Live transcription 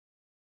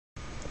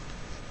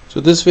So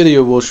this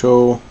video will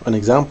show an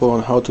example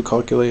on how to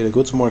calculate a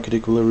goods market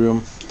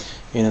equilibrium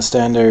in a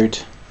standard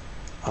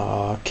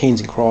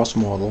Keynes and cross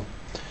model.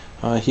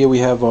 Here we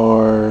have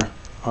our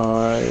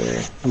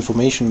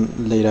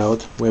information laid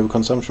out. We have a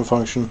consumption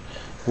function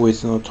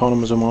with an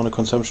autonomous amount of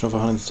consumption of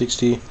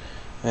 160,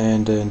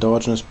 and the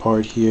endogenous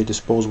part here,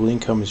 disposable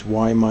income, is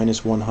y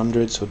minus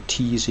 100, so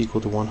t is equal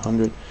to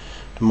 100.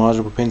 The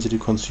marginal propensity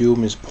to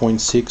consume is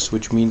 0.6,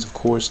 which means of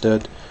course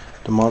that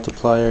the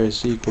multiplier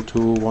is equal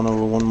to 1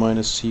 over 1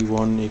 minus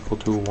C1 equal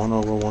to 1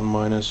 over 1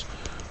 minus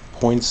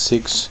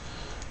 0.6,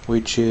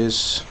 which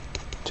is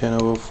 10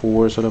 over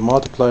 4. So the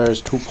multiplier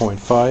is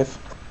 2.5.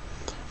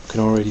 You can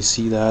already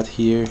see that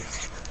here.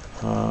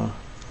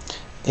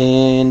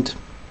 And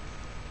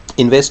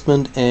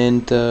investment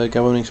and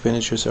government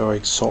expenditures are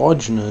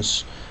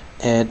exogenous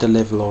at the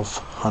level of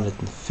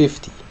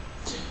 150.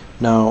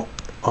 Now,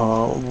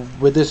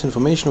 with this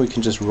information we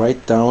can just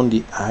write down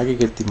the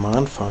aggregate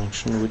demand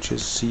function, which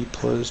is C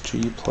plus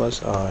G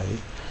plus I,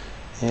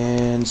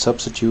 and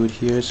substitute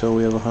here. So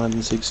we have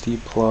 160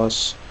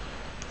 plus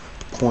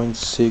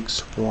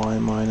 0.6 y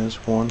minus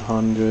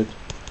 100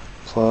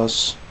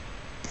 plus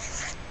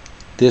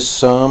this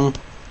sum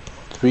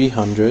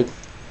 300,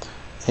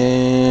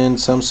 and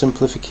some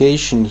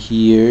simplification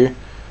here,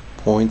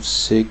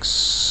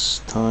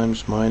 0.6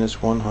 times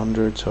minus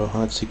 100, so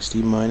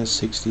 160 minus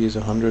 60 is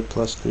 100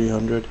 plus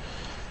 300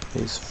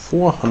 is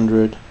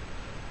 400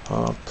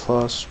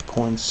 plus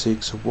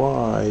 0.6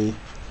 y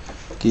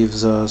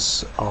gives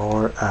us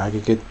our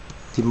aggregate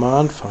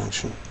demand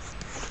function.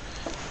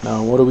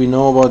 Now, what do we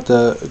know about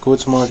the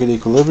goods market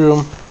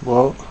equilibrium?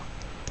 Well,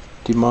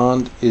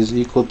 demand is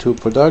equal to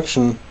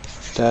production.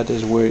 That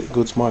is where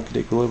goods market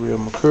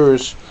equilibrium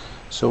occurs.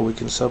 So we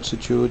can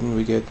substitute and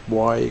we get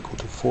y equal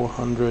to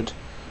 400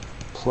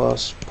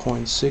 plus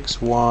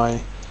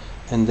 0.6y,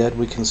 and that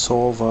we can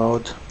solve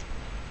out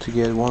to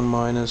get 1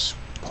 minus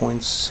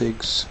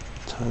 0.6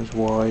 times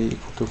y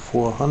equal to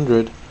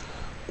 400,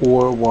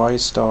 or y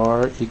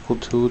star equal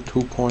to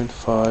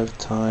 2.5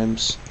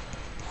 times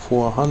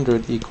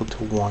 400 equal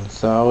to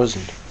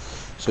 1000.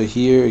 So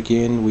here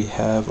again we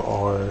have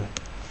our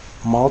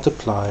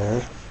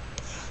multiplier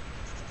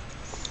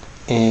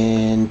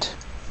and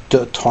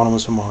the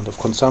autonomous amount of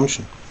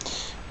consumption.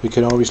 We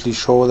can obviously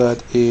show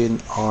that in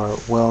our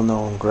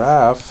well-known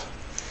graph,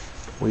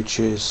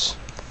 which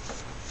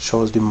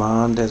shows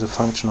demand as a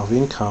function of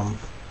income,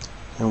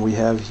 and we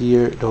have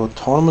here the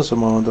autonomous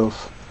amount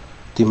of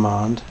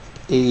demand,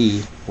 A,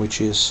 which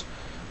is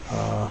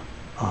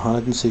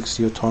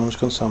 160 autonomous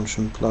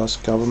consumption plus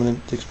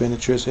government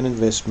expenditures and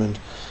investment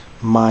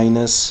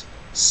minus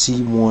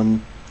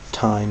C1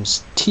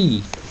 times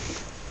T,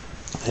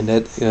 and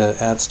that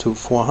adds to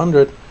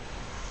 400.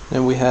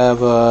 Then we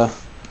have a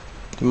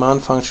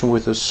demand function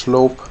with a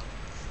slope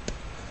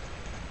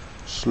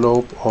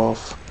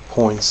of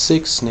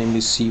 0.6, namely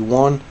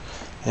C1,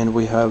 and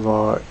we have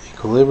our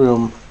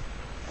equilibrium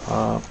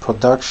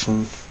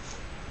production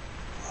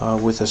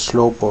with a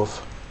slope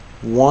of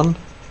 1,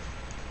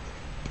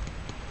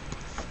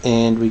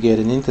 and we get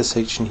an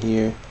intersection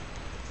here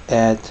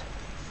at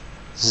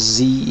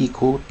z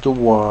equal to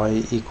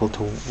y equal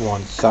to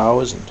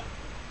 1000.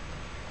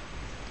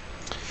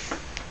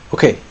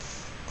 Okay.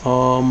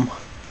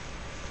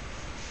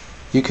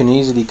 You can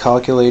easily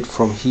calculate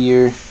from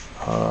here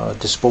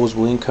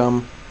disposable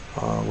income,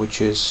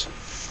 which is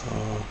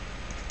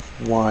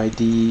yd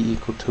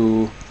equal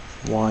to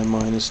y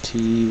minus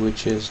t,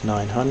 which is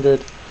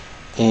 900,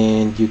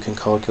 and you can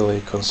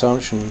calculate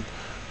consumption,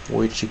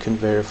 which you can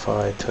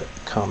verify to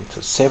come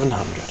to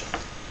 700.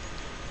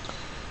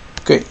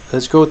 Okay,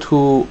 let's go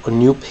to a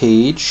new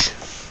page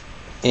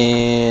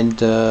and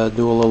do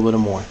a little bit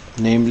more,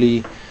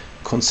 namely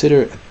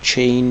consider a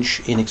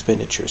change in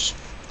expenditures.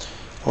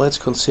 Let's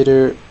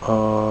consider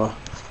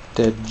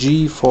that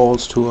G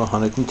falls to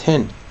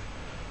 110,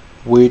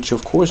 which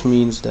of course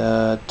means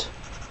that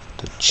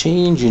the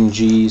change in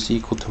G is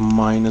equal to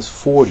minus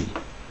 40.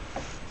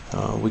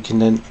 We can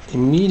then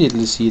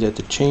immediately see that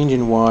the change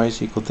in Y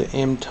is equal to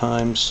M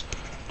times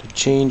the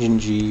change in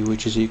G,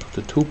 which is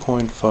equal to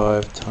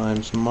 2.5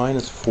 times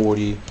minus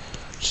 40,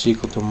 which is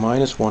equal to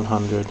minus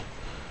 100.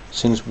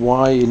 Since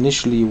Y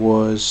initially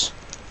was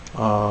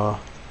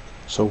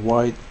so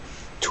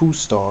y2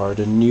 star,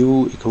 the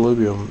new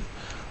equilibrium,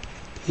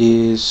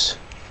 is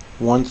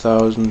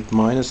 1000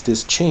 minus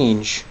this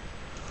change,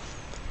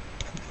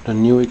 the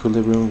new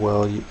equilibrium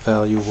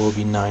value will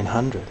be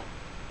 900.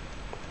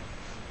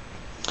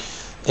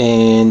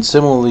 And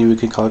similarly we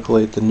can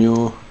calculate the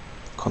new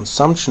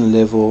consumption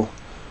level,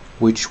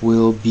 which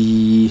will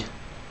be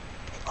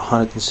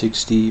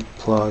 160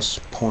 plus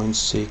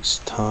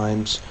 0.6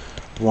 times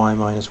y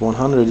minus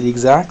 100,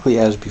 exactly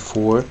as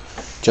before,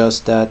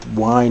 just that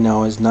y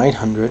now is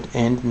 900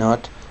 and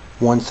not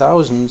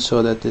 1000,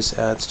 so that this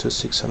adds to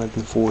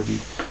 640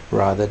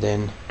 rather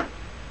than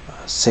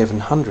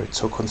 700.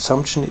 So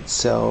consumption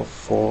itself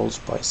falls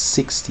by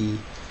 60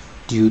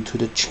 due to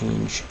the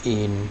change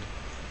in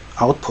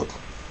output.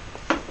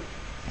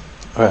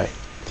 Alright,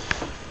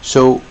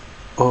 so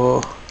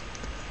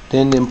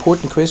then the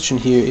important question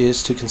here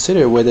is to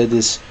consider whether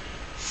this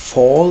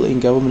fall in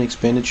government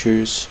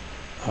expenditures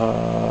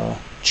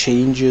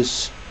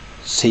changes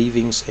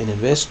savings and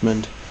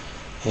investment,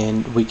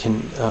 and we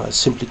can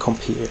simply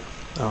compare.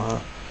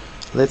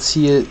 Let's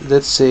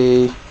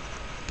say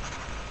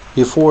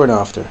before and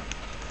after.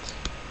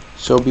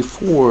 So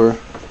before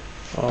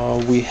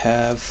we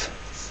have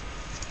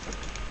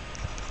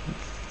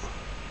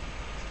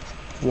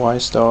y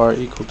star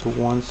equal to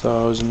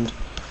 1000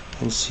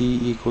 and c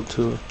equal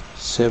to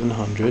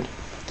 700,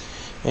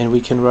 and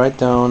we can write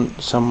down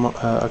some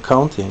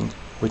accounting,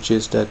 which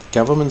is that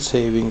government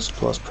savings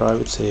plus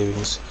private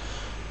savings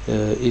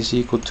is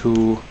equal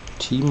to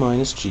t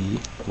minus g,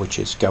 which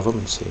is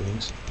government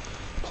savings,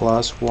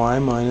 plus y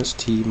minus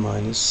t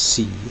minus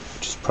c,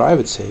 which is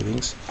private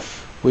savings,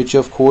 which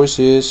of course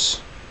is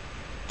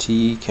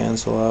t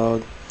cancel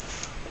out,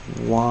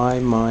 y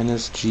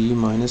minus g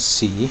minus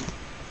c,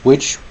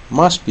 which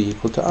must be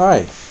equal to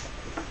I.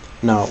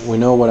 Now we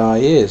know what I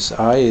is.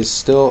 I is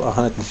still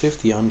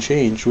 150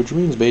 unchanged, which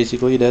means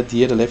basically that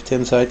the left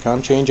hand side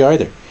can't change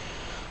either.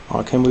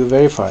 Can we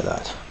verify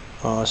that?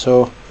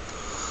 So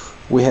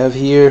we have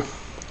here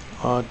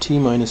t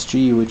minus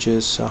g, which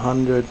is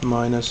 100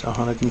 minus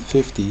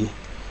 150,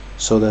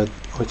 so that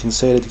we can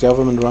say that the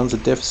government runs a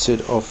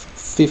deficit of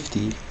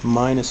 50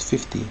 minus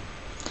 50,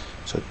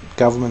 so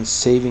government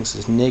savings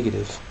is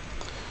negative.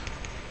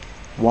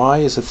 Y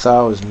is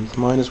 1000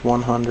 minus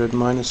 100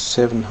 minus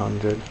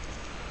 700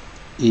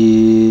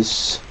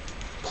 is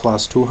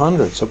plus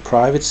 200, so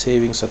private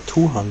savings are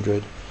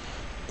 200,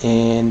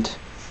 and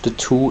the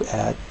 2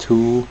 add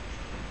to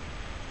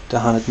the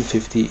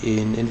 150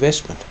 in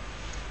investment.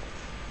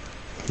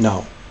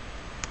 Now,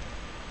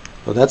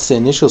 so that's the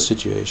initial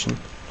situation.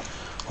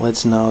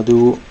 Let's now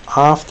do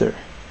after.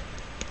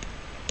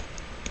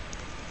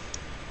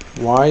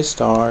 Y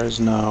star is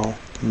now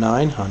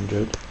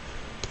 900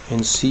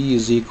 and c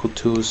is equal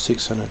to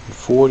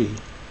 640.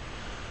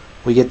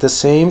 We get the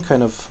same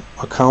kind of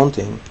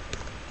accounting.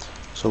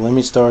 So let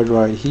me start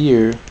right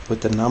here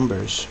with the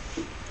numbers.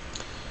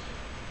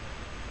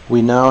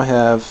 We now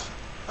have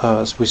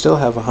we still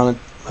have 100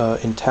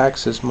 in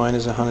taxes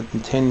minus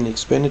 110 in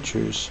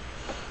expenditures,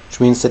 which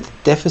means that the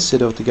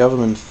deficit of the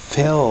government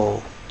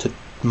fell to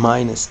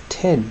minus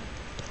 10,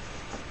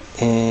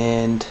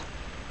 and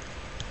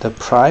the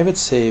private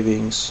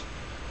savings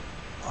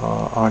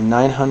are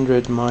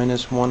 900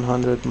 minus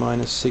 100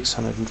 minus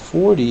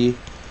 640,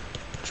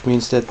 which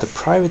means that the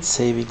private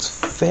savings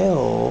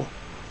fell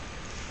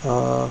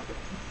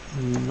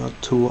not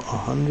to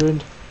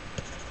 100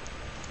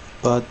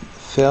 but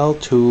fell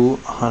to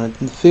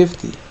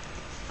 160.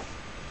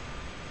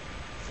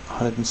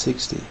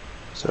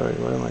 Sorry,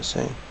 what am I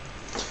saying?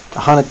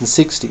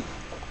 160.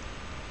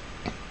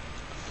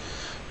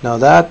 Now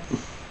that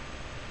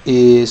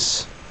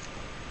is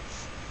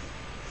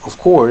of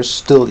course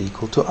still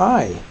equal to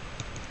I,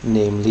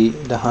 namely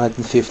the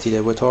 150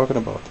 that we're talking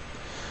about.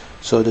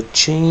 So the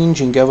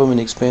change in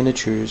government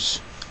expenditures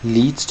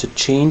leads to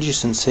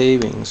changes in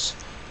savings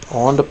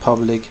on the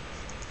public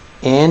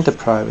and the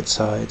private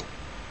side,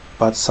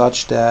 but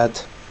such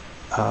that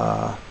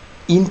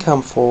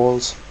income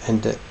falls,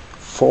 and the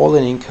fall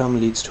in income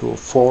leads to a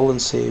fall in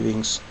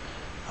savings.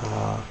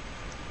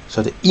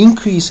 So the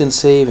increase in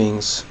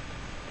savings,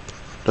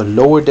 the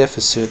lower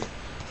deficit,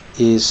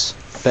 is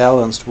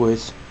balanced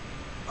with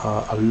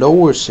a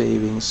lower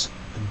savings,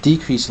 a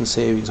decrease in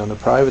savings on the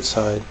private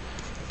side,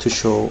 to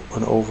show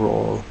an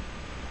overall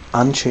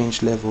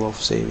unchanged level of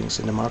savings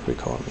in the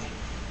macroeconomy.